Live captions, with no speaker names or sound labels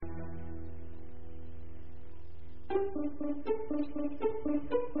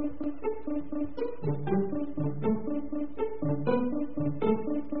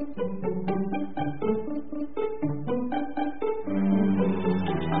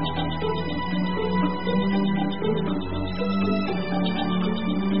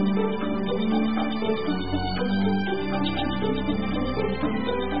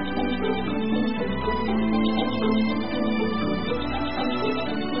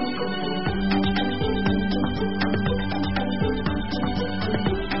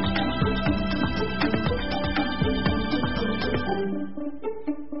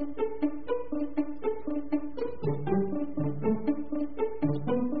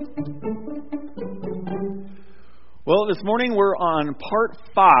Well, this morning we're on part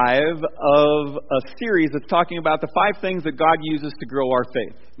 5 of a series that's talking about the 5 things that God uses to grow our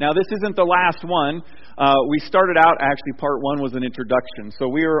faith. Now, this isn't the last one. We started out, actually, part 1 was an introduction. So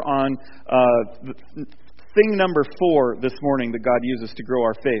we are on thing number 4 this morning that God uses to grow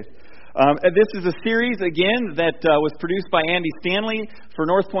our faith. And this is a series, again, that was produced by Andy Stanley for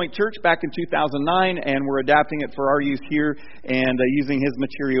North Point Church back in 2009, and we're adapting it for our use here and using his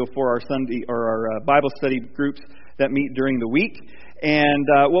material for our Sunday or our Bible study groups that meet during the week. And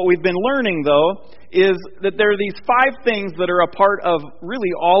what we've been learning, though, is that there are these 5 things that are a part of really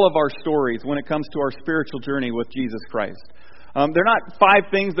all of our stories when it comes to our spiritual journey with Jesus Christ. They're not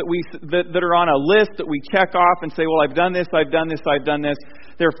 5 things that are on a list that we check off and say, well, I've done this, I've done this, I've done this.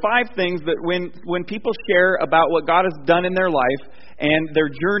 There are 5 things that when people share about what God has done in their life and their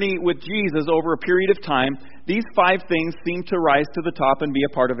journey with Jesus over a period of time, these 5 things seem to rise to the top and be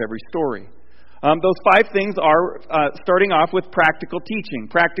a part of every story. Those 5 things are starting off with practical teaching,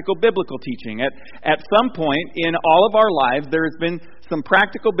 practical biblical teaching. At some point in all of our lives, there has been some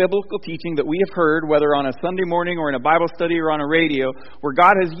practical biblical teaching that we have heard, whether on a Sunday morning or in a Bible study or on a radio, where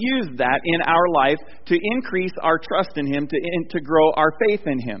God has used that in our life to increase our trust in Him, to grow our faith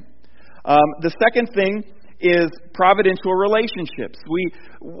in Him. The second thing is providential relationships.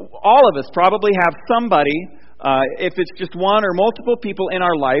 All of us probably have somebody, if it's just one or multiple people in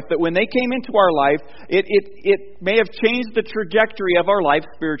our life, that when they came into our life, it may have changed the trajectory of our life,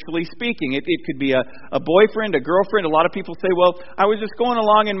 spiritually speaking. It could be a boyfriend, a girlfriend. A lot of people say, well, I was just going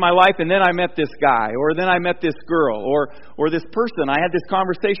along in my life and then I met this guy, or then I met this girl, or this person. I had this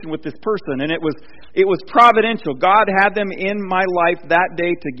conversation with this person, and it was providential. God had them in my life that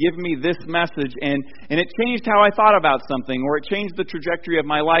day to give me this message, and it changed how I thought about something, or it changed the trajectory of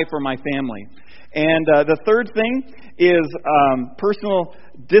my life or my family. And the third thing is personal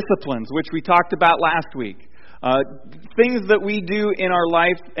disciplines, which we talked about last week. Things that we do in our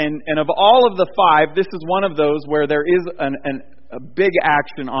life, and of all of the 5, this is one of those where there is a big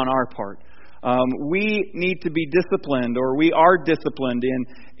action on our part. We need to be disciplined, or we are disciplined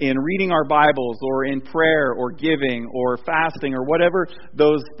in reading our Bibles, or in prayer, or giving, or fasting, or whatever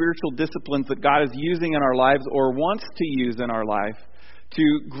those spiritual disciplines that God is using in our lives or wants to use in our life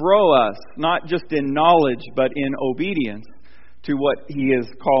to grow us, not just in knowledge, but in obedience to what He is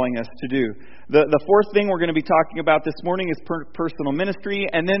calling us to do. The fourth thing we're going to be talking about this morning is personal ministry.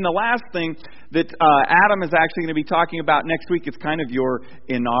 And then the last thing that Adam is actually going to be talking about next week, it's kind of your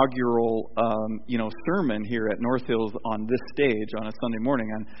inaugural sermon here at North Hills on this stage on a Sunday morning.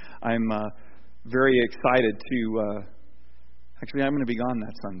 I'm very excited to... Actually, I'm going to be gone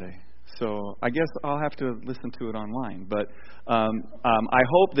that Sunday. So I guess I'll have to listen to it online. But I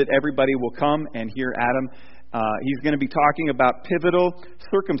hope that everybody will come and hear Adam. He's going to be talking about pivotal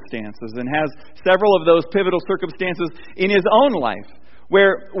circumstances, and has several of those pivotal circumstances in his own life,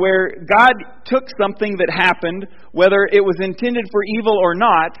 where God took something that happened, whether it was intended for evil or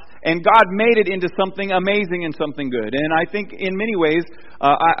not, and God made it into something amazing and something good. And I think in many ways,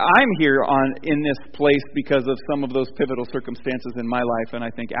 I'm here in this place because of some of those pivotal circumstances in my life, and I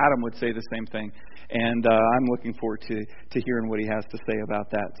think Adam would say the same thing. And I'm looking forward to hearing what he has to say about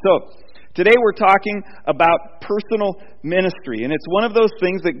that. So, today we're talking about personal ministry, and it's one of those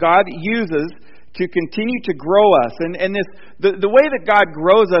things that God uses to continue to grow us. And the way that God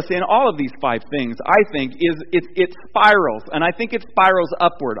grows us in all of these 5 things, I think, is it spirals. And I think it spirals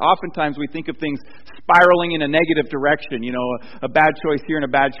upward. Oftentimes we think of things spiraling in a negative direction, a bad choice here and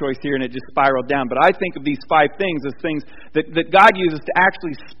a bad choice here, and it just spiraled down. But I think of these 5 things as things that God uses to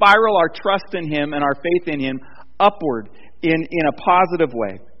actually spiral our trust in Him and our faith in Him upward in a positive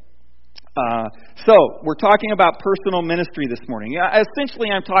way. So, we're talking about personal ministry this morning. Essentially,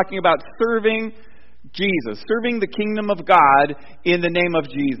 I'm talking about serving Jesus, serving the kingdom of God in the name of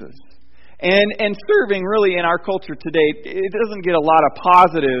Jesus. And serving, really, in our culture today, it doesn't get a lot of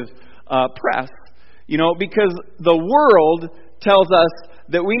positive press, because the world tells us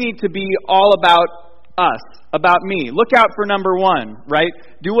that we need to be all about us, about me. Look out for number one, right?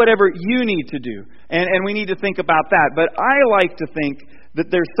 Do whatever you need to do. And we need to think about that. But I like to think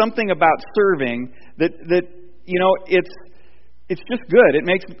that there's something about serving that it's just good. It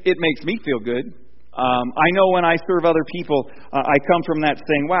makes me feel good. I know when I serve other people, I come from that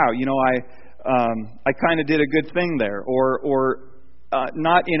saying, wow, I kind of did a good thing there, or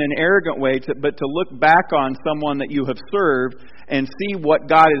not in an arrogant way, but to look back on someone that you have served and see what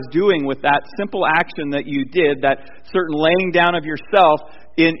God is doing with that simple action that you did, that certain laying down of yourself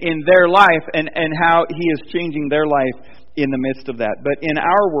in their life, and how He is changing their life in the midst of that. But in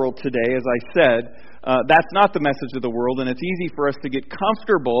our world today, as I said, that's not the message of the world, and it's easy for us to get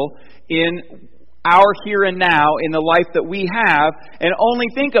comfortable in our here and now, in the life that we have, and only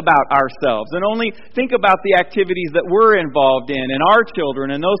think about ourselves, and only think about the activities that we're involved in, and our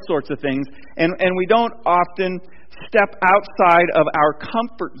children, and those sorts of things. And we don't often step outside of our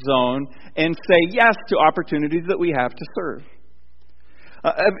comfort zone and say yes to opportunities that we have to serve.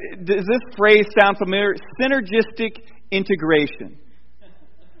 Does this phrase sound familiar? Synergistic integration.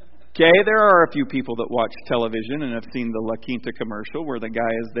 Okay, there are a few people that watch television and have seen the La Quinta commercial where the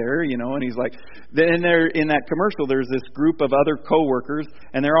guy is there, and he's like, then there in that commercial there's this group of other coworkers,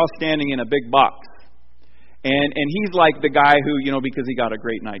 and they're all standing in a big box. And he's like the guy who, because he got a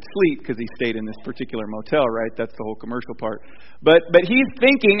great night's sleep because he stayed in this particular motel, right? That's the whole commercial part. But he's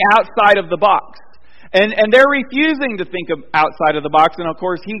thinking outside of the box. And they're refusing to think of outside of the box, and of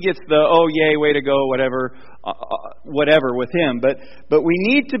course he gets the oh yay, way to go, whatever with him. But we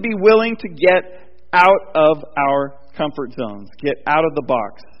need to be willing to get out of our comfort zones, get out of the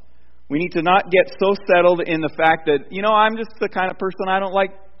box. We need to not get so settled in the fact that I'm just the kind of person I don't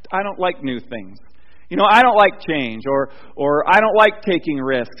like new things. I don't like change, or I don't like taking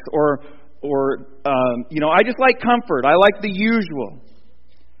risks, or I just like comfort. I like the usual.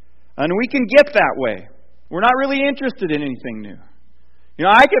 And we can get that way. We're not really interested in anything new.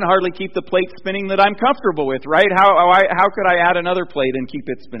 I can hardly keep the plate spinning that I'm comfortable with, right? How could I add another plate and keep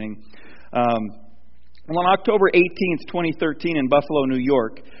it spinning? On October 18th, 2013 in Buffalo, New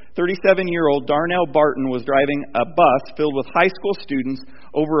York, 37-year-old Darnell Barton was driving a bus filled with high school students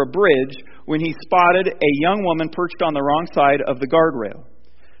over a bridge when he spotted a young woman perched on the wrong side of the guardrail.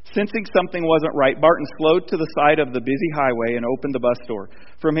 Sensing something wasn't right, Barton slowed to the side of the busy highway and opened the bus door.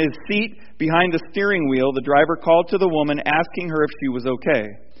 From his seat behind the steering wheel, the driver called to the woman, asking her if she was okay.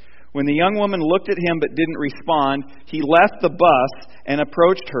 When the young woman looked at him but didn't respond, he left the bus and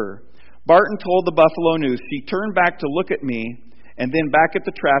approached her. Barton told the Buffalo News, "She turned back to look at me and then back at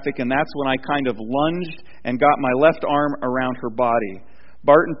the traffic, and that's when I kind of lunged and got my left arm around her body."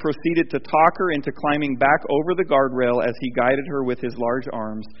 Barton proceeded to talk her into climbing back over the guardrail as he guided her with his large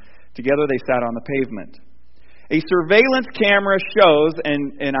arms. Together they sat on the pavement. A surveillance camera shows,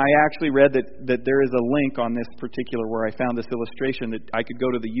 and I actually read that there is a link on this particular where I found this illustration, that I could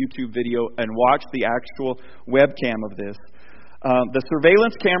go to the YouTube video and watch the actual webcam of this. The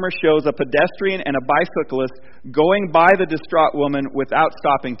surveillance camera shows a pedestrian and a bicyclist going by the distraught woman without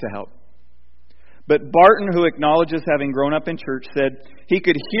stopping to help. But Barton, who acknowledges having grown up in church, said he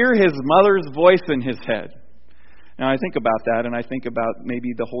could hear his mother's voice in his head. Now I think about that, and I think about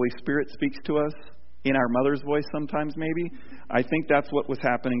maybe the Holy Spirit speaks to us in our mother's voice sometimes, maybe. I think that's what was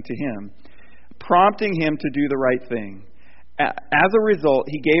happening to him, prompting him to do the right thing. As a result,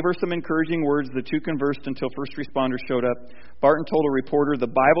 he gave her some encouraging words. The two conversed until first responders showed up. Barton told a reporter, "The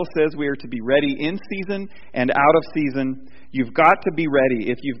Bible says we are to be ready in season and out of season. You've got to be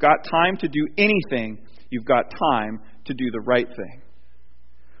ready. If you've got time to do anything, you've got time to do the right thing."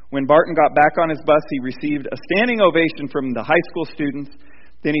 When Barton got back on his bus, he received a standing ovation from the high school students.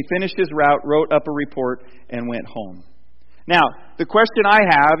 Then he finished his route, wrote up a report, and went home. Now, the question I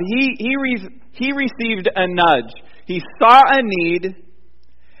have, he received a nudge. He saw a need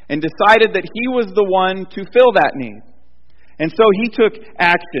and decided that he was the one to fill that need. And so he took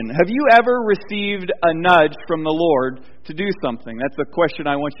action. Have you ever received a nudge from the Lord to do something? That's a question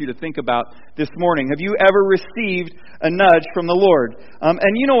I want you to think about this morning. Have you ever received a nudge from the Lord?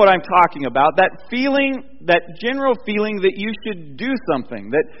 And you know what I'm talking about. That feeling, that general feeling that you should do something,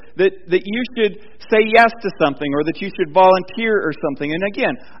 that you should say yes to something, or that you should volunteer or something. And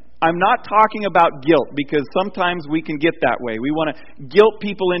again, I'm not talking about guilt, because sometimes we can get that way. We want to guilt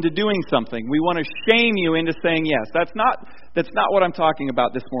people into doing something. We want to shame you into saying yes. That's not what I'm talking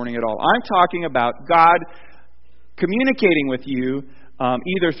about this morning at all. I'm talking about God communicating with you,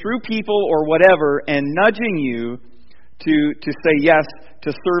 either through people or whatever, and nudging you to say yes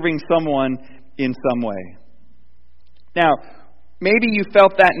to serving someone in some way. Now, maybe you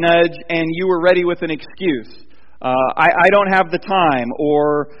felt that nudge and you were ready with an excuse. I don't have the time,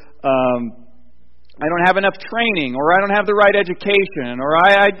 or I don't have enough training, or I don't have the right education, or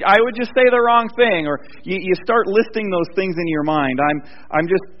I would just say the wrong thing, or you start listing those things in your mind. I'm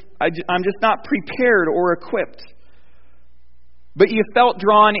just not prepared or equipped. But you felt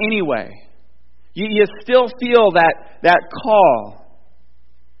drawn anyway. You still feel that call.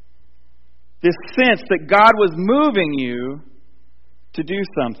 This sense that God was moving you to do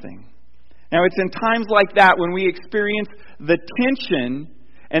something. Now, it's in times like that when we experience the tension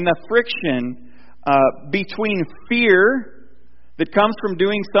and the friction between fear that comes from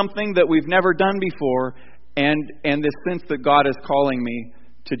doing something that we've never done before and this sense that God is calling me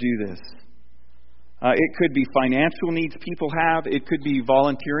to do this. It could be financial needs people have. It could be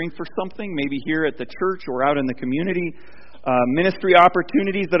volunteering for something, maybe here at the church or out in the community. Ministry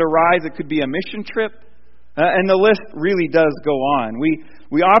opportunities that arise. It could be a mission trip. And the list really does go on.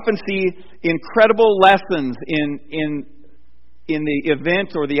 We often see incredible lessons in the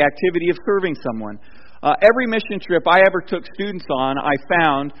event or the activity of serving someone. Every mission trip I ever took students on, I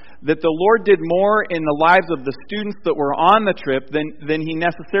found that the Lord did more in the lives of the students that were on the trip than He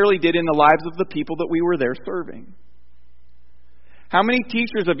necessarily did in the lives of the people that we were there serving. How many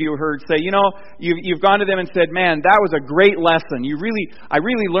teachers have you heard say, you've gone to them and said, man, that was a great lesson. I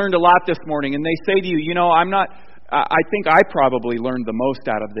really learned a lot this morning. And they say to you, I think I probably learned the most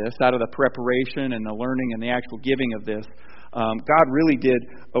out of this, out of the preparation and the learning and the actual giving of this. God really did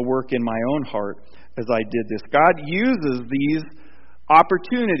a work in my own heart as I did this. God uses these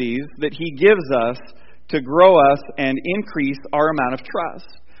opportunities that He gives us to grow us and increase our amount of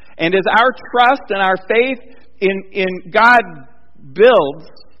trust. And as our trust and our faith in God builds,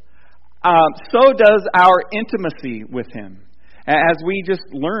 so does our intimacy with Him. As we just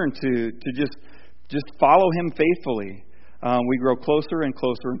learn to just follow Him faithfully, we grow closer and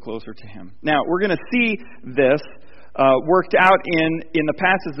closer and closer to Him. Now, we're going to see this worked out in the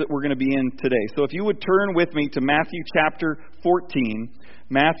passage that we're going to be in today. So if you would turn with me to Matthew chapter 14.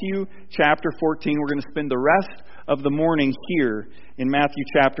 Matthew chapter 14. We're going to spend the rest of the morning here in Matthew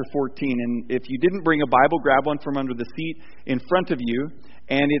chapter 14. And if you didn't bring a Bible, grab one from under the seat in front of you.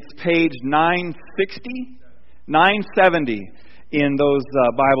 And it's page 960, 970 in those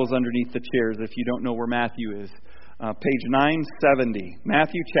Bibles underneath the chairs if you don't know where Matthew is. Page 970,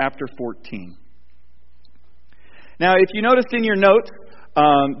 Matthew chapter 14. Now, if you noticed in your notes,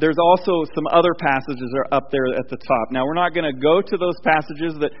 there's also some other passages that are up there at the top. Now, we're not going to go to those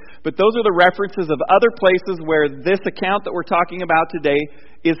passages, but those are the references of other places where this account that we're talking about today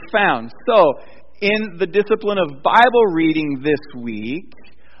is found. So, in the discipline of Bible reading this week,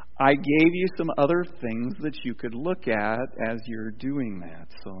 I gave you some other things that you could look at as you're doing that.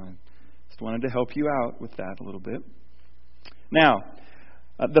 So, I just wanted to help you out with that a little bit. Now,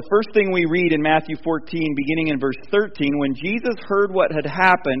 the first thing we read in Matthew 14, beginning in verse 13, when Jesus heard what had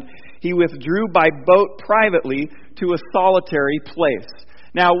happened, He withdrew by boat privately to a solitary place.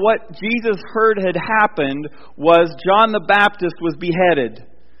 Now, what Jesus heard had happened was John the Baptist was beheaded.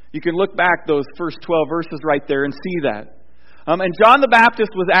 You can look back those first 12 verses right there and see that. And John the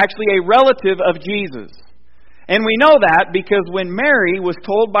Baptist was actually a relative of Jesus. And we know that because when Mary was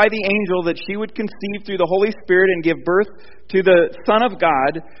told by the angel that she would conceive through the Holy Spirit and give birth to the Son of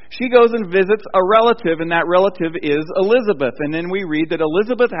God, she goes and visits a relative, and that relative is Elizabeth. And then we read that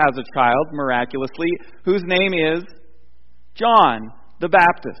Elizabeth has a child, miraculously, whose name is John the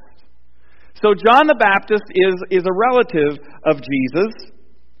Baptist. So John the Baptist is a relative of Jesus,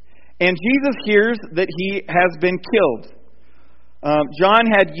 and Jesus hears that he has been killed.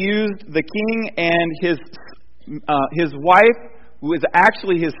 John had used the king and his wife, who was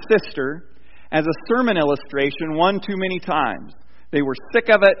actually his sister, as a sermon illustration one too many times. They were sick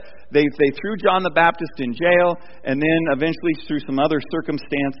of it. They threw John the Baptist in jail, and then eventually, through some other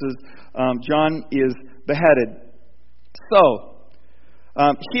circumstances, John is beheaded. So,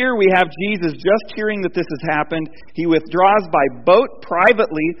 here we have Jesus just hearing that this has happened. He withdraws by boat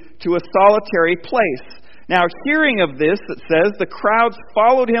privately to a solitary place. Now, hearing of this, it says, the crowds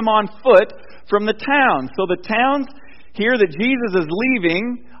followed him on foot from the town. So the towns hear that Jesus is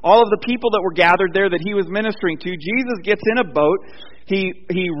leaving. All of the people that were gathered there that he was ministering to, Jesus gets in a boat. He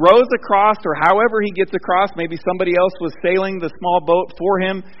rows across, or however he gets across. Maybe somebody else was sailing the small boat for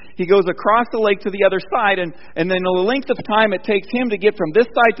him. He goes across the lake to the other side, and then the length of time it takes him to get from this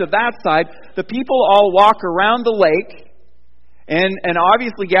side to that side, the people all walk around the lake and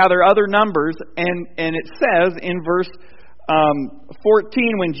obviously gather other numbers. And it says in verse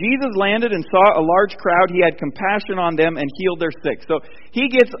 14, when Jesus landed and saw a large crowd, he had compassion on them and healed their sick. So he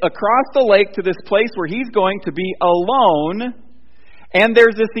gets across the lake to this place where he's going to be alone, and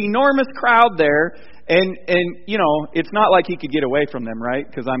there's this enormous crowd there, and you know, it's not like he could get away from them, right?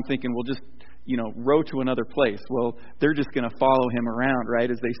 Because I'm thinking, well, just row to another place. Well, they're just going to follow him around, right,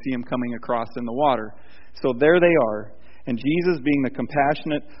 as they see him coming across in the water. So there they are. And Jesus, being the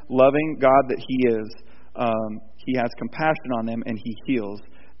compassionate, loving God that he is, he has compassion on them and he heals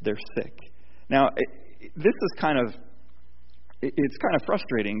their sick. Now, this is kind of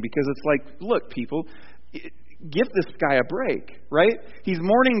frustrating because it's like, look, people, give this guy a break, right? He's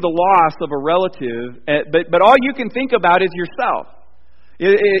mourning the loss of a relative, but all you can think about is yourself.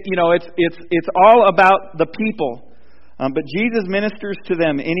 It's all about the people. But Jesus ministers to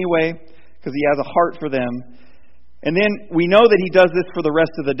them anyway because he has a heart for them. And then we know that he does this for the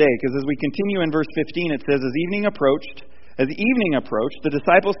rest of the day, because as we continue in verse 15, it says, As evening approached, the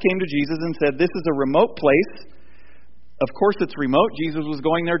disciples came to Jesus and said, This is a remote place. Of course it's remote. Jesus was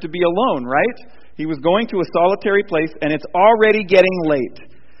going there to be alone, right? He was going to a solitary place, and it's already getting late.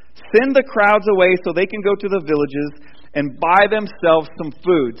 Send the crowds away so they can go to the villages and buy themselves some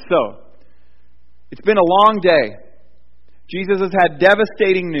food. So, it's been a long day. Jesus has had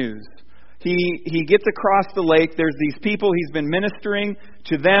devastating news. He gets across the lake. There's these people. He's been ministering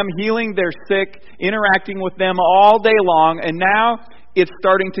to them, healing their sick, interacting with them all day long. And now it's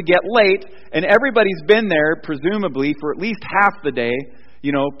starting to get late. And everybody's been there, presumably, for at least half the day.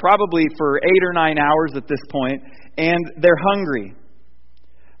 Probably for 8 or 9 hours at this point. And they're hungry.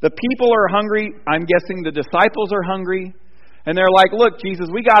 The people are hungry. I'm guessing the disciples are hungry. And they're like, look, Jesus,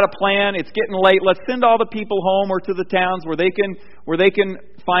 we got a plan. It's getting late. Let's send all the people home or to the towns where they can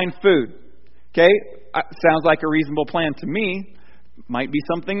find food. Okay, sounds like a reasonable plan to me. Might be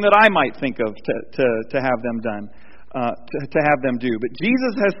something that I might think of to have them done, to have them do. But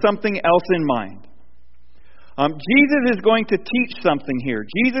Jesus has something else in mind. Jesus is going to teach something here.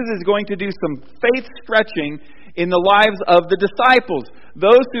 Jesus is going to do some faith stretching in the lives of the disciples.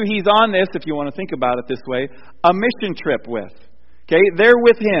 Those who he's on this, if you want to think about it this way, a mission trip with. Okay, they're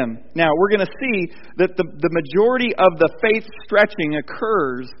with him. Now, we're going to see that the majority of the faith stretching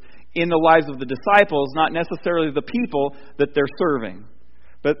occurs in the lives of the disciples, not necessarily the people that they're serving.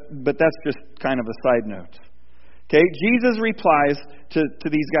 But that's just kind of a side note. Okay, Jesus replies to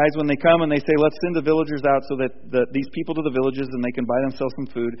these guys when they come and they say, let's send the villagers out so that these people to the villages and they can buy themselves some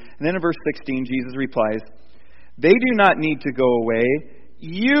food. And then in verse 16, Jesus replies, they do not need to go away.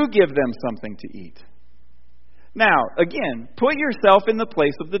 You give them something to eat. Now, again, put yourself in the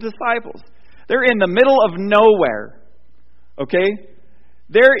place of the disciples. They're in the middle of nowhere. Okay?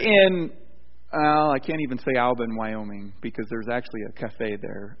 They're in, I can't even say Albin, Wyoming, because there's actually a cafe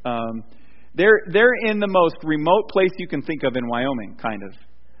there. They're in the most remote place you can think of in Wyoming, kind of.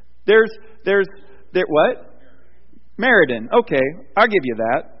 There's what? Meriden. Okay, I'll give you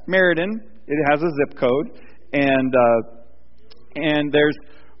that. Meriden. It has a zip code, and there's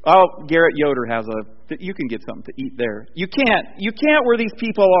Garrett Yoder has you can get something to eat there. You can't where these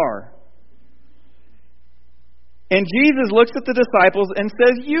people are. And Jesus looks at the disciples and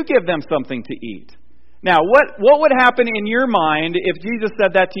says, you give them something to eat. Now, what would happen in your mind if Jesus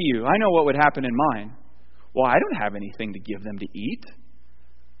said that to you? I know what would happen in mine. Well, I don't have anything to give them to eat.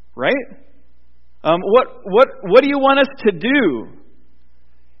 Right? What do you want us to do?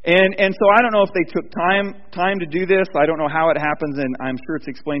 And so I don't know if they took time to do this. I don't know how it happens, and I'm sure it's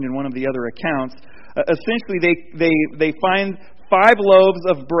explained in one of the other accounts. Essentially, they find 5 loaves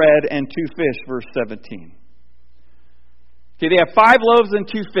of bread and 2 fish, verse 17. Okay, they have 5 loaves and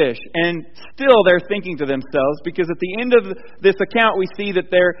 2 fish, and still they're thinking to themselves, because at the end of this account we see that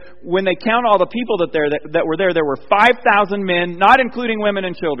when they count all the people that were there were 5,000 men, not including women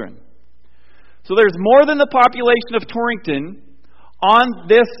and children. So there's more than the population of Torrington on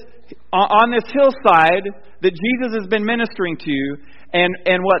this hillside that Jesus has been ministering to,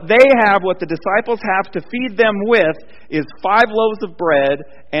 and what the disciples have to feed them with is 5 loaves of bread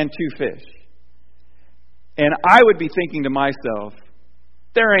and 2 fish. And I would be thinking to myself,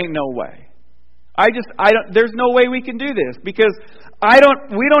 there ain't no way. There's no way we can do this, because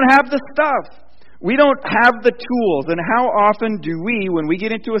we don't have the stuff. We don't have the tools. And how often do we, when we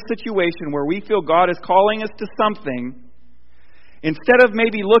get into a situation where we feel God is calling us to something, instead of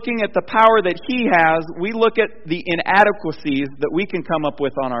maybe looking at the power that He has, we look at the inadequacies that we can come up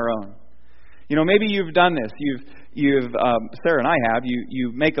with on our own. Maybe you've done this. You've Sarah and I have.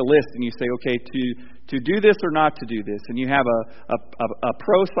 You make a list and you say, okay, to do this or not to do this, and you have a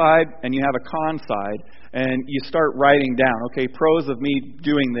pro side and you have a con side, and you start writing down. Okay, pros of me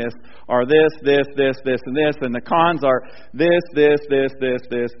doing this are this, and this, and the cons are this.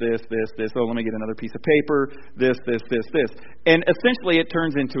 Oh, let me get another piece of paper. This, and essentially it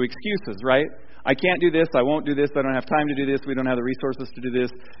turns into excuses, right? I can't do this, I won't do this, I don't have time to do this, we don't have the resources to do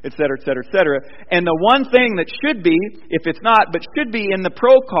this, etc., etc., etc. And the one thing that should be, if it's not, but should be in the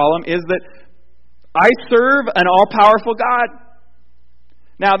pro column is that I serve an all-powerful God.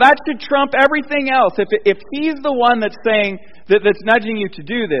 Now, that should trump everything else. If He's the one that's saying, that's nudging you to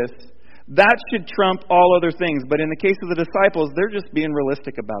do this, that should trump all other things. But in the case of the disciples, they're just being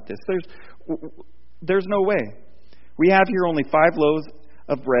realistic about this. There's no way. We have here only 5 loaves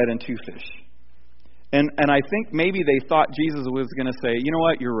of bread and 2 fish. And I think maybe they thought Jesus was going to say, you know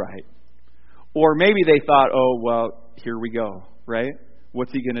what, you're right. Or maybe they thought, oh, well, here we go, right?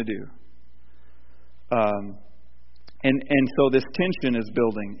 What's He going to do? And so this tension is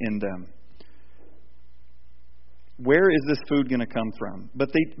building in them. Where is this food going to come from? But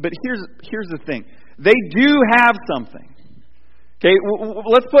here's the thing. They do have something. Okay,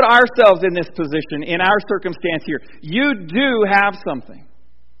 let's put ourselves in this position, in our circumstance here. You do have something.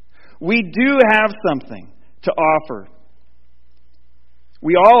 We do have something to offer.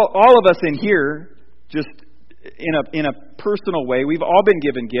 We all of us in here, just in a personal way, we've all been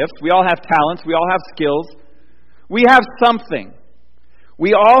given gifts. We all have talents. We all have skills. We have something.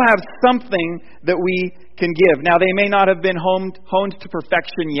 We all have something that we can give. Now, they may not have been honed to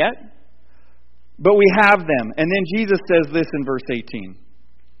perfection yet, but we have them. And then Jesus says this in verse 18.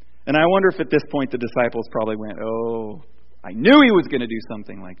 And I wonder if at this point the disciples probably went, oh, I knew He was going to do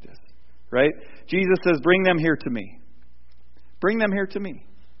something like this. Right? Jesus says, bring them here to me. Bring them here to me.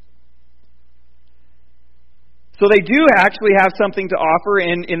 So they do actually have something to offer.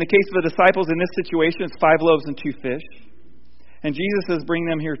 And in the case of the disciples in this situation, it's 5 loaves and 2 fish. And Jesus says, bring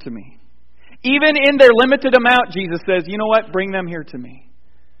them here to me. Even in their limited amount, Jesus says, you know what? Bring them here to me.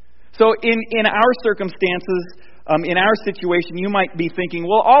 So in our circumstances, in our situation, you might be thinking,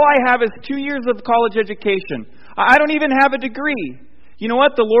 well, all I have is 2 years of college education. I don't even have a degree. You know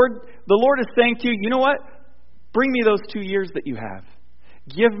what? The Lord is saying to you, you know what? Bring me those 2 years that you have.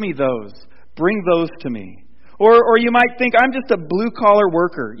 Give me those. Bring those to me. Or you might think, I'm just a blue-collar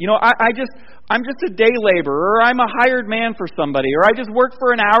worker. You know, I'm just a day laborer, or I'm a hired man for somebody, or I just work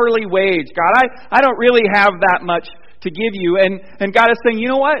for an hourly wage. God, I don't really have that much to give you. And God is saying, you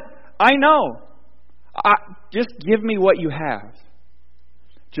know what? I know. Just give me what you have.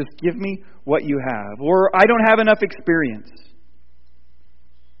 Just give me what you have. Or I don't have enough experience.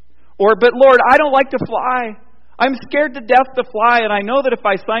 Or, but Lord, I don't like to fly. I'm scared to death to fly, and I know that if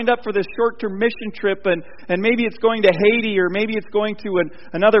I signed up for this short-term mission trip, and maybe it's going to Haiti, or maybe it's going to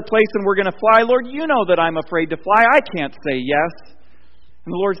another place and we're going to fly, Lord, you know that I'm afraid to fly. I can't say yes.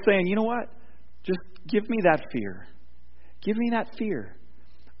 And the Lord's saying, you know what? Just give me that fear. Give me that fear.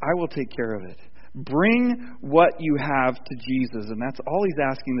 I will take care of it. Bring what you have to Jesus, and that's all He's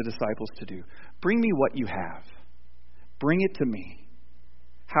asking the disciples to do. Bring me what you have. Bring it to me.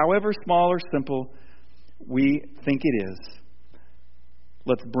 However small or simple we think it is,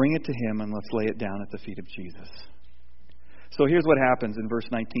 let's bring it to Him and let's lay it down at the feet of Jesus. So here's what happens in verse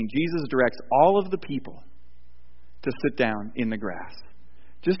 19. Jesus directs all of the people to sit down in the grass.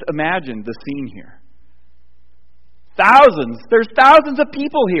 Just imagine the scene here. There's thousands of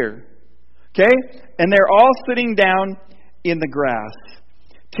people here. Okay? And they're all sitting down in the grass,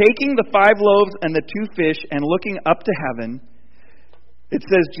 taking the 5 loaves and the 2 fish and looking up to heaven. It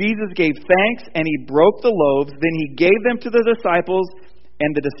says Jesus gave thanks and He broke the loaves. Then He gave them to the disciples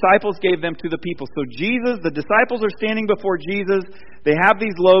and the disciples gave them to the people. So the disciples are standing before Jesus. They have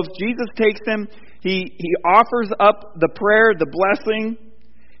these loaves. Jesus takes them. He offers up the prayer, the blessing.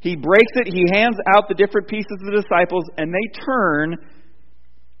 He breaks it. He hands out the different pieces to the disciples and they turn.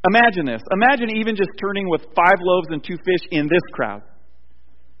 Imagine this. Imagine even just turning with 5 loaves and 2 fish in this crowd.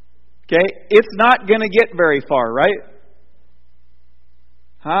 Okay? It's not going to get very far, right?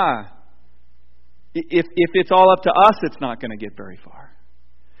 If it's all up to us, it's not going to get very far.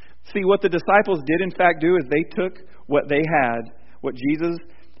 See, what the disciples did in fact do is they took what they had, what Jesus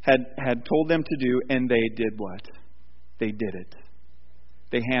had told them to do, and they did what? They did it.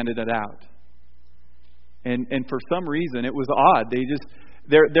 They handed it out. And for some reason, it was odd.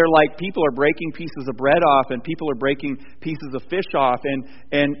 They're like people are breaking pieces of bread off and people are breaking pieces of fish off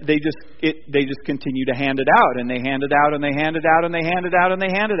and they just continue to hand it out and they hand it out and they hand it out and they hand it out and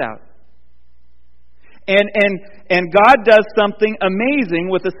they hand it out. And God does something amazing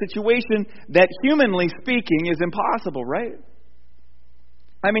with a situation that humanly speaking is impossible, right?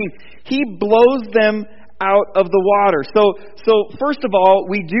 I mean, He blows them out of the water. So first of all,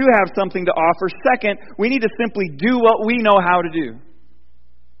 we do have something to offer. Second, we need to simply do what we know how to do.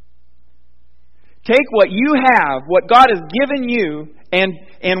 Take what you have, what God has given you, and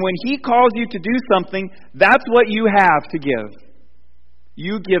when He calls you to do something, that's what you have to give.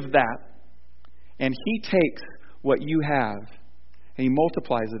 You give that. And He takes what you have and He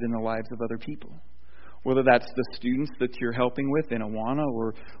multiplies it in the lives of other people. Whether that's the students that you're helping with in Awana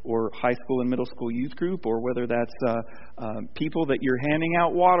or high school and middle school youth group, or whether that's people that you're handing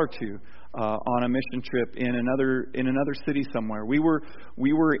out water to on a mission trip in another city somewhere. We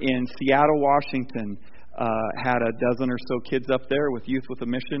were in Seattle, Washington. Had a dozen or so kids up there with Youth with a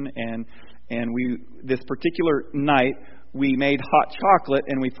Mission, and we this particular night we made hot chocolate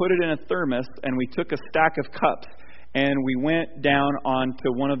and we put it in a thermos and we took a stack of cups. And we went down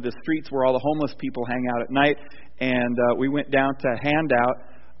onto one of the streets where all the homeless people hang out at night, and we went down to hand out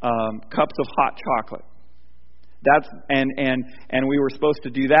cups of hot chocolate. And we were supposed to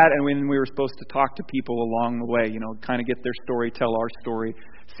do that, and we were supposed to talk to people along the way, kind of get their story, tell our story,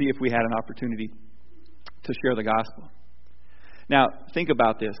 see if we had an opportunity to share the gospel. Now, think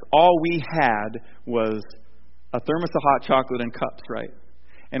about this. All we had was a thermos of hot chocolate and cups, right?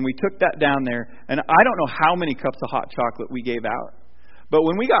 And we took that down there, and I don't know how many cups of hot chocolate we gave out. But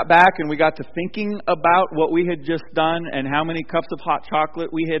when we got back and we got to thinking about what we had just done and how many cups of hot chocolate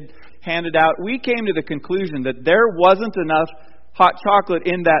we had handed out, we came to the conclusion that there wasn't enough hot chocolate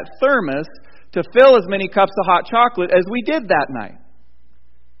in that thermos to fill as many cups of hot chocolate as we did that night.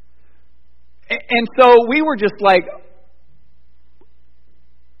 And so we were just like,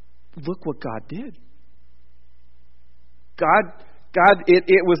 look what God did. God,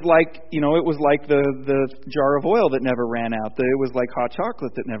 it was like, it was like the jar of oil that never ran out. It was like hot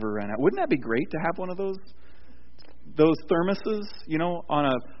chocolate that never ran out. Wouldn't that be great to have one of those thermoses, on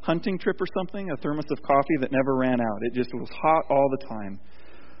a hunting trip or something? A thermos of coffee that never ran out. It just was hot all the time.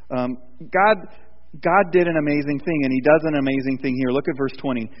 God did an amazing thing, and He does an amazing thing here. Look at verse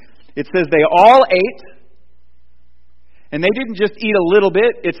 20. It says they all ate, and they didn't just eat a little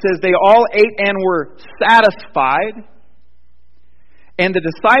bit. It says they all ate and were satisfied. And the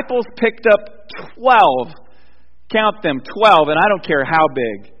disciples picked up 12. Count them, 12. And I don't care how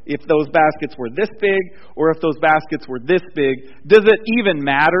big. If those baskets were this big or if those baskets were this big. Does it even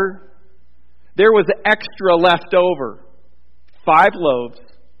matter? There was extra left over. 5 loaves,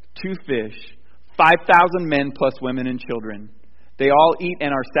 2 fish, 5,000 men plus women and children. They all eat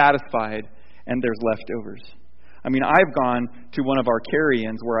and are satisfied, and there's leftovers. I mean, I've gone to one of our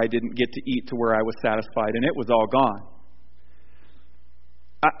carry-ins where I didn't get to eat to where I was satisfied, and it was all gone.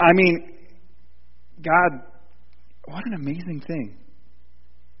 I mean, God, what an amazing thing.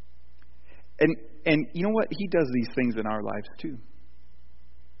 And you know what? He does these things in our lives too.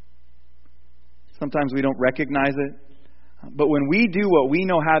 Sometimes we don't recognize it. But when we do what we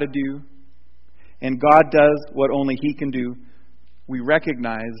know how to do, and God does what only He can do, we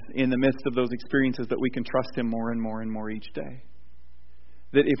recognize in the midst of those experiences that we can trust Him more and more and more each day.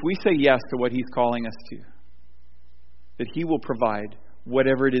 That if we say yes to what He's calling us to, that He will provide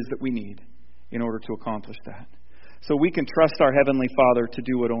whatever it is that we need in order to accomplish that. So we can trust our Heavenly Father to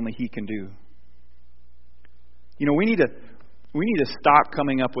do what only He can do. We need to stop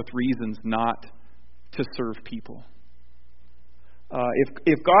coming up with reasons not to serve people.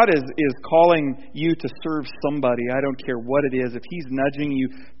 If God is calling you to serve somebody, I don't care what it is, if He's nudging you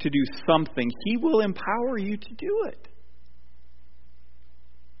to do something, He will empower you to do it.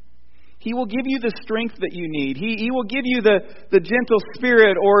 He will give you the strength that you need. He will give you the gentle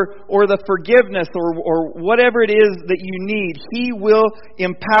spirit or the forgiveness or whatever it is that you need. He will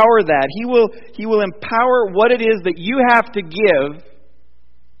empower that. He will empower what it is that you have to give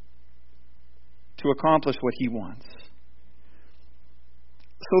to accomplish what He wants.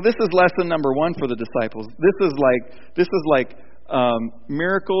 So this is lesson number 1 for the disciples. This is like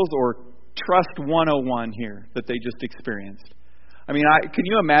miracles or trust 101 here that they just experienced. I mean, can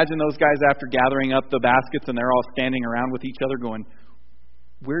you imagine those guys after gathering up the baskets and they're all standing around with each other going,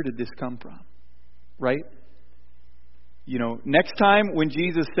 where did this come from? Right? Next time when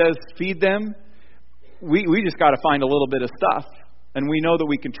Jesus says feed them, we just got to find a little bit of stuff. And we know that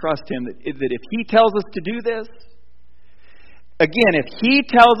we can trust Him, that if He tells us to do this, again, if He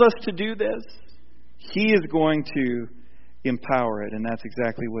tells us to do this, He is going to empower it. And that's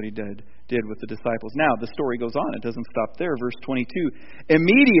exactly what He did with the disciples. Now, the story goes on. It doesn't stop there. Verse 22.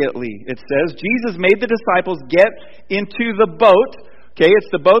 Immediately, it says, Jesus made the disciples get into the boat. Okay, it's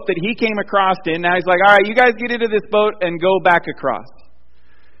the boat that He came across in. Now He's like, all right, you guys get into this boat and go back across.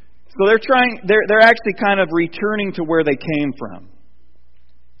 So they're actually kind of returning to where they came from.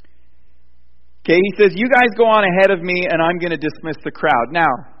 Okay, He says, you guys go on ahead of me and I'm going to dismiss the crowd.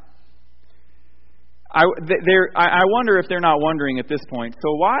 Now, I wonder if they're not wondering at this point,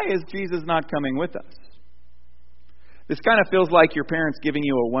 so why is Jesus not coming with us? This kind of feels like your parents giving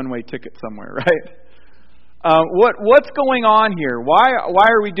you a one-way ticket somewhere, right? What's going on here? Why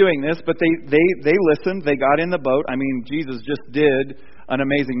are we doing this? But they listened. They got in the boat. I mean, Jesus just did an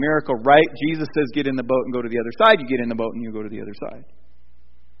amazing miracle, right? Jesus says, get in the boat and go to the other side. You get in the boat and you go to the other side.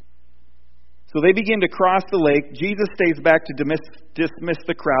 So they begin to cross the lake. Jesus stays back to dismiss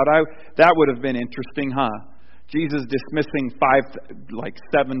the crowd. That would have been interesting, huh? Jesus dismissing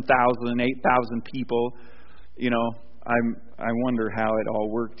 7,000, 8,000 people. I wonder how it all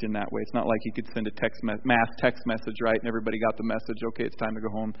worked in that way. It's not like he could send a mass text message, right? And everybody got the message. Okay, it's time to go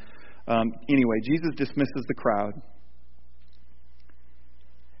home. Anyway, Jesus dismisses the crowd.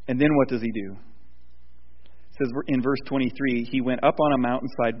 And then what does he do? It says in verse 23, he went up on a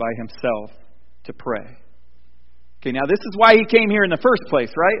mountainside by himself to pray. Okay, now this is why he came here in the first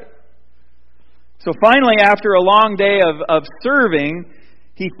place, right? So finally, after a long day of serving,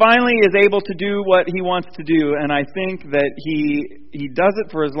 he finally is able to do what he wants to do. And I think that he does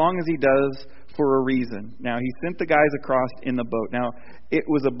it for as long as he does for a reason. Now, he sent the guys across in the boat. Now, it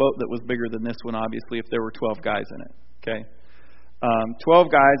was a boat that was bigger than this one, obviously, if there were 12 guys in it. Okay?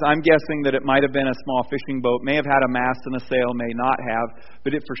 12 guys. I'm guessing that it might have been a small fishing boat. May have had a mast and a sail, may not have.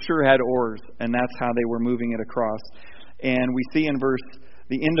 But it for sure had oars. And that's how they were moving it across. And we see in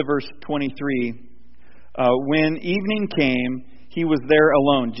the end of verse 23, when evening came, he was there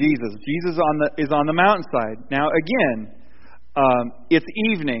alone. Jesus is on the mountainside. Now again, it's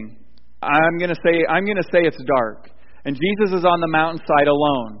evening. I'm going to say it's dark, and Jesus is on the mountainside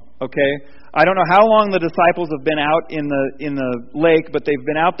alone. Okay, I don't know how long the disciples have been out in the lake, but they've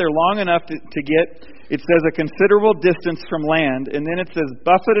been out there long enough to get, it says, a considerable distance from land, and then it says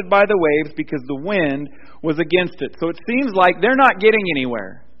buffeted by the waves because the wind was against it. So it seems like they're not getting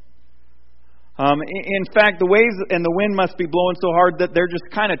anywhere. In fact, the waves and the wind must be blowing so hard that they're just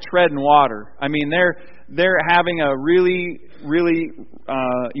kind of treading water. I mean, they're having a really,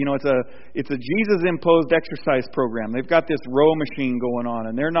 it's a Jesus imposed exercise program. They've got this row machine going on,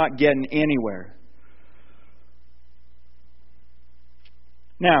 and they're not getting anywhere.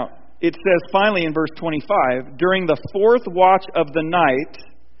 Now, it says finally in verse 25, during the fourth watch of the night,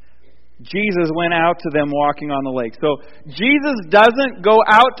 Jesus went out to them walking on the lake. So Jesus doesn't go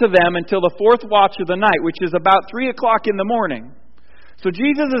out to them until the fourth watch of the night, which is about 3 o'clock in the morning. So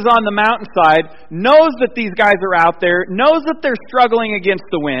Jesus is on the mountainside, knows that these guys are out there, knows that they're struggling against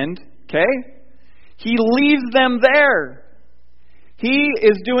the wind. Okay? He leaves them there. He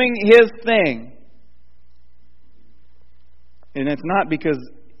is doing his thing. And it's not because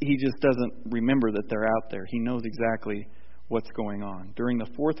he just doesn't remember that they're out there. He knows exactly what's going on. During the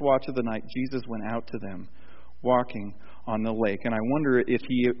fourth watch of the night, Jesus went out to them, walking on the lake. And I wonder if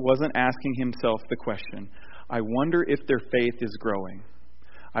he wasn't asking himself the question, I wonder if their faith is growing.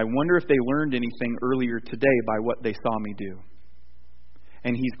 I wonder if they learned anything earlier today by what they saw me do.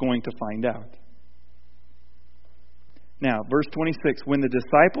 And he's going to find out. Now, verse 26, when the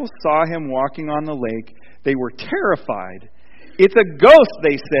disciples saw him walking on the lake, they were terrified. It's a ghost,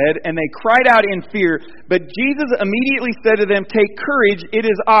 they said, and they cried out in fear. But Jesus immediately said to them, take courage, it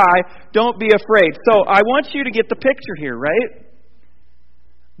is I, don't be afraid. So I want you to get the picture here, right?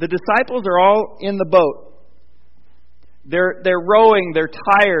 The disciples are all in the boat. They're rowing, they're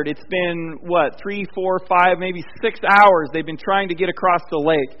tired. It's been, 3, 4, 5, maybe 6 hours they've been trying to get across the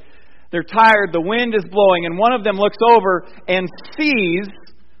lake. They're tired, the wind is blowing, and one of them looks over and sees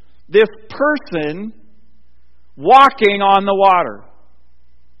this person walking on the water.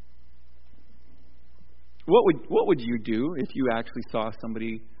 What would you do if you actually saw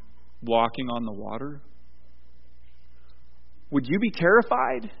somebody walking on the water? Would you be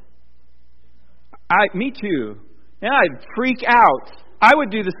terrified? Me too. Yeah, I'd freak out. I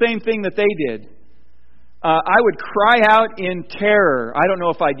would do the same thing that they did. I would cry out in terror. I don't know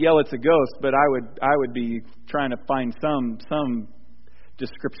if I'd yell it's a ghost, but I would be trying to find some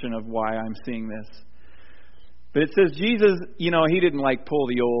description of why I'm seeing this. But it says Jesus, he didn't pull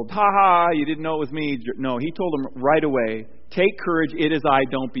the old, ha, you didn't know it was me. No, he told them right away, take courage, it is I,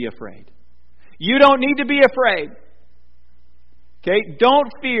 don't be afraid. You don't need to be afraid. Okay, don't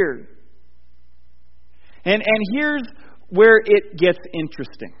fear. And here's where it gets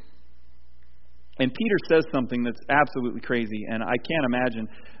interesting. And Peter says something that's absolutely crazy, and I can't imagine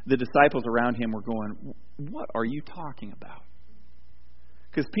the disciples around him were going, what are you talking about?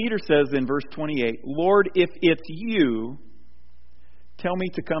 Because Peter says in verse 28, Lord, if it's you, tell me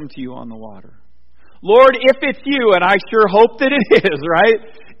to come to you on the water. Lord, if it's you, and I sure hope that it is, right?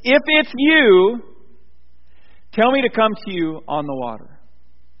 If it's you, tell me to come to you on the water.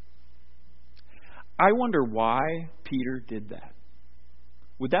 I wonder why Peter did that.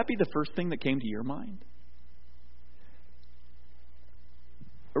 Would that be the first thing that came to your mind?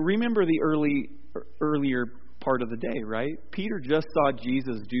 Remember the earlier part of the day, right? Peter just saw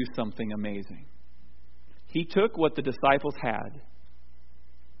Jesus do something amazing. He took what the disciples had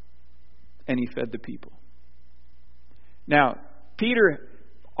and he fed the people. Now, Peter,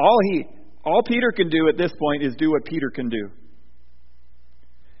 all Peter can do at this point is do what Peter can do.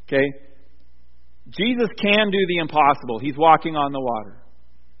 Okay? Jesus can do the impossible. He's walking on the water.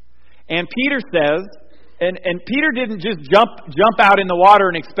 And Peter says, and Peter didn't just jump out in the water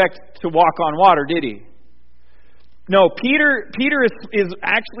and expect to walk on water, did he? No, Peter is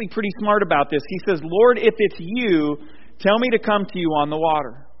actually pretty smart about this. He says, Lord, if it's you, tell me to come to you on the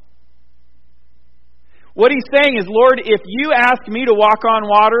water. What he's saying is, Lord, if you ask me to walk on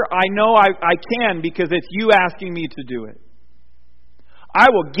water, I know I can because it's you asking me to do it. I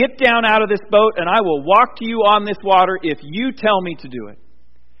will get down out of this boat and I will walk to you on this water if you tell me to do it.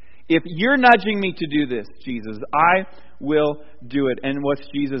 If you're nudging me to do this, Jesus, I will do it. And what's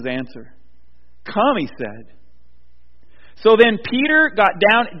Jesus' answer? Come, he said. So then Peter got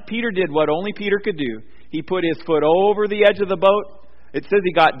down. Peter did what only Peter could do. He put his foot over the edge of the boat. It says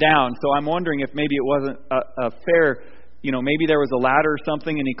he got down. So I'm wondering if maybe it wasn't a fair, maybe there was a ladder or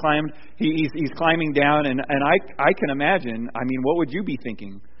something and he climbed. He's climbing down. And I can imagine, what would you be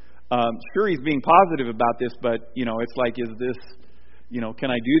thinking? Sure, he's being positive about this, but, it's like, is this, can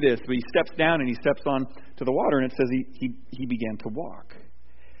I do this? But he steps down and he steps on to the water and it says he began to walk.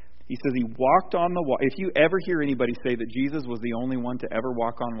 He says he walked on the water. If you ever hear anybody say that Jesus was the only one to ever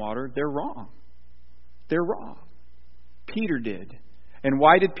walk on water, they're wrong. They're wrong. Peter did. And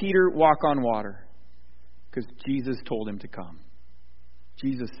why did Peter walk on water? Because Jesus told him to come.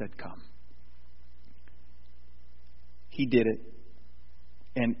 Jesus said, come. He did it.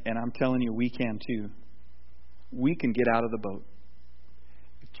 And I'm telling you, we can too. We can get out of the boat.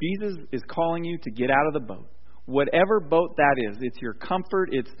 If Jesus is calling you to get out of the boat, whatever boat that is, it's your comfort,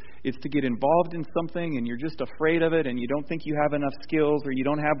 it's to get involved in something and you're just afraid of it and you don't think you have enough skills or you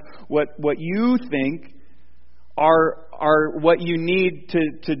don't have what you think are what you need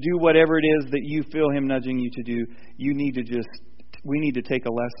to do whatever it is that you feel him nudging you to do. We need to take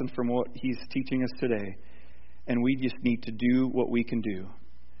a lesson from what he's teaching us today, and we just need to do what we can do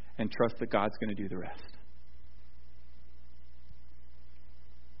and trust that God's going to do the rest.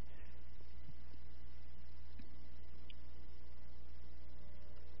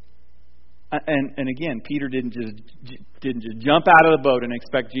 And again, Peter didn't just jump out of the boat and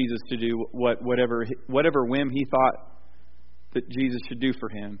expect Jesus to do whatever whim he thought that Jesus should do for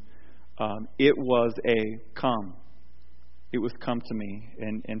him. It was a come. It was come to me,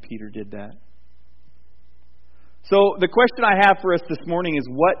 and Peter did that. So the question I have for us this morning is,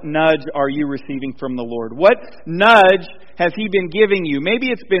 what nudge are you receiving from the Lord? What nudge has he been giving you?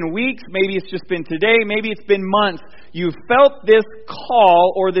 Maybe it's been weeks, maybe it's just been today, maybe it's been months. You've felt this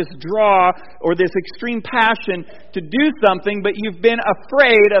call or this draw or this extreme passion to do something, but you've been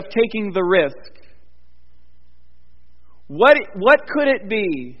afraid of taking the risk. What could it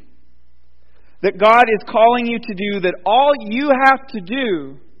be that God is calling you to do that all you have to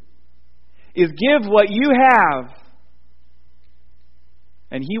do is give what you have,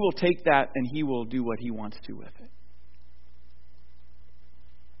 and he will take that and he will do what he wants to with it.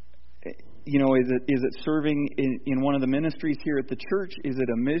 Is it serving in one of the ministries here at the church? Is it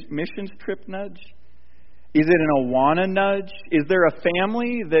a missions trip nudge? Is it an Awana nudge? Is there a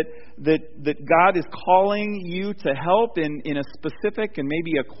family that God is calling you to help in a specific and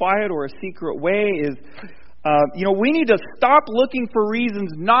maybe a quiet or a secret way? We need to stop looking for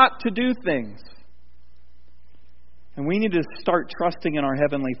reasons not to do things. And we need to start trusting in our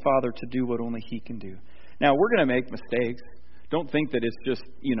Heavenly Father to do what only he can do. Now, we're going to make mistakes. Don't think that it's just,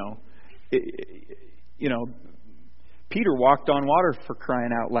 Peter walked on water, for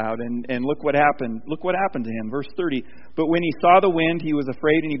crying out loud, and look what happened. Look what happened to him. Verse 30. But when he saw the wind, he was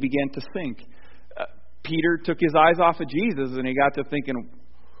afraid and he began to sink. Peter took his eyes off of Jesus and he got to thinking,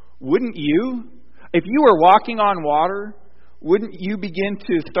 wouldn't you? If you were walking on water, wouldn't you begin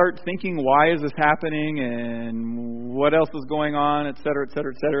to start thinking, why is this happening and what else is going on, et cetera, et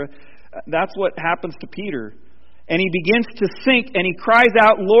cetera, et cetera? That's what happens to Peter. And he begins to sink and he cries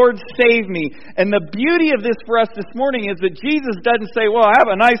out, Lord, save me. And the beauty of this for us this morning is that Jesus doesn't say, well, have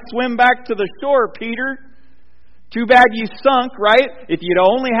a nice swim back to the shore, Peter. Too bad you sunk, right? If you'd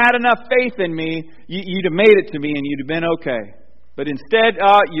only had enough faith in me, you'd have made it to me and you'd have been okay. But instead,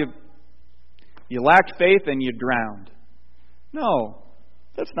 you lacked faith and you drowned. No,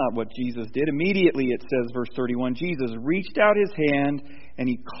 that's not what Jesus did. Immediately, it says, verse 31, Jesus reached out his hand and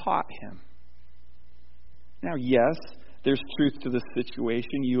he caught him. Now, yes, there's truth to this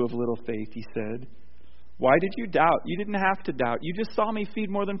situation. You of little faith, he said. Why did you doubt? You didn't have to doubt. You just saw me feed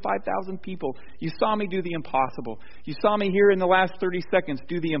more than 5,000 people. You saw me do the impossible. You saw me here in the last 30 seconds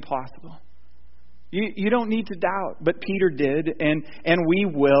do the impossible. You don't need to doubt. But Peter did, and we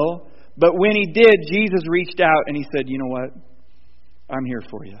will. But when he did, Jesus reached out and he said, you know what? I'm here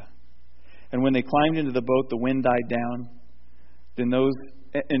for you. And when they climbed into the boat, the wind died down. Then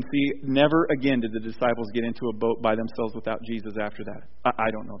never again did the disciples get into a boat by themselves without Jesus after that. I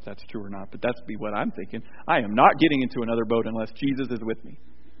don't know if that's true or not, but that's what I'm thinking. I am not getting into another boat unless Jesus is with me.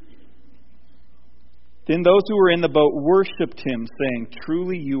 Then those who were in the boat worshipped him, saying,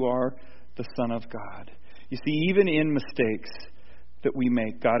 truly you are the Son of God. You see, even in mistakes that we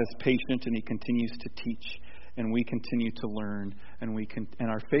make, God is patient and he continues to teach, and we continue to learn, and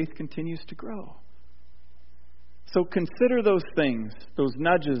our faith continues to grow. So consider those things, those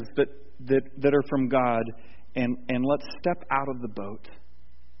nudges that are from God, and let's step out of the boat.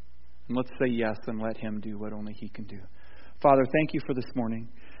 And let's say yes and let him do what only he can do. Father, thank you for this morning.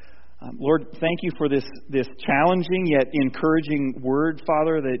 Lord, thank you for this challenging yet encouraging word,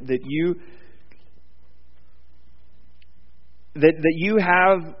 Father, that you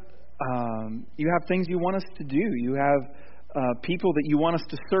have things you want us to do. You have people that you want us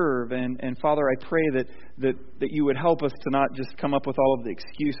to serve, and Father, I pray that you would help us to not just come up with all of the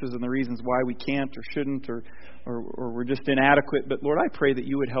excuses and the reasons why we can't or shouldn't or we're just inadequate. But Lord, I pray that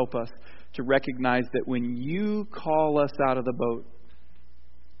you would help us to recognize that when you call us out of the boat,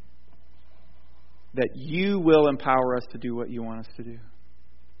 that you will empower us to do what you want us to do.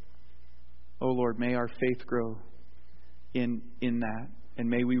 Oh Lord, may our faith grow in that. And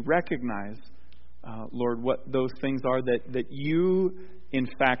may we recognize, Lord, what those things are that you, in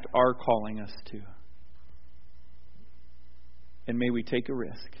fact, are calling us to. And may we take a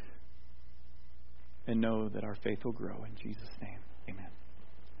risk and know that our faith will grow. In Jesus' name, amen.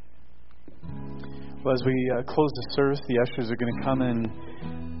 Well, as we close the service, the ushers are going to come and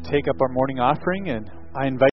take up our morning offering, and I invite